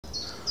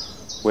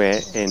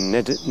We're in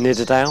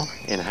Nidderdale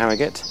in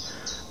Harrogate,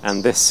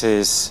 and this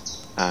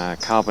is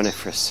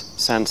Carboniterous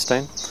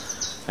sandstone,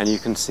 and you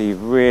can see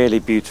really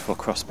beautiful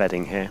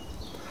cross-bedding here.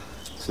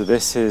 So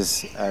this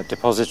is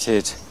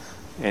deposited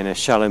in a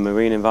shallow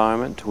marine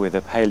environment with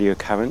a paleo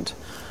current,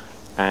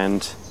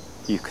 and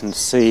you can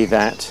see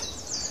that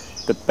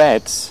the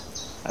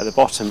beds at the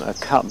bottom are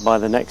cut by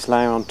the next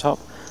layer on top.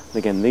 And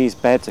again, these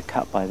beds are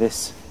cut by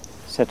this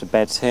set of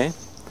beds here,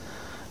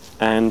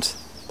 and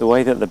the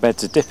way that the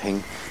beds are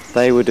dipping,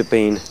 they would have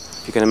been,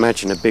 if you can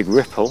imagine, a big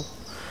ripple.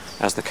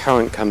 As the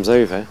current comes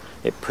over,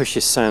 it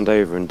pushes sand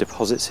over and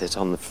deposits it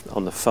on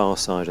the far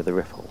side of the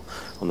ripple,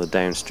 on the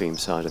downstream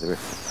side of the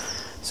ripple.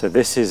 So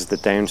this is the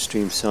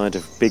downstream side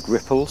of big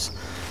ripples,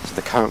 so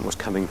the current was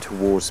coming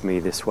towards me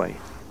this way.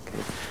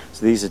 Okay.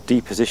 So these are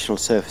depositional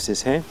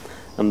surfaces here,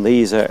 and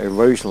these are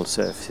erosional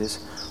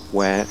surfaces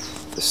where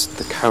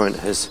the current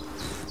has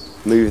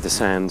moved the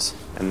sands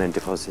and then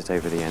deposited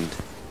over the end.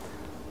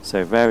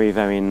 So very,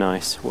 very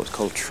nice, what's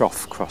called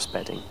trough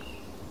cross-bedding.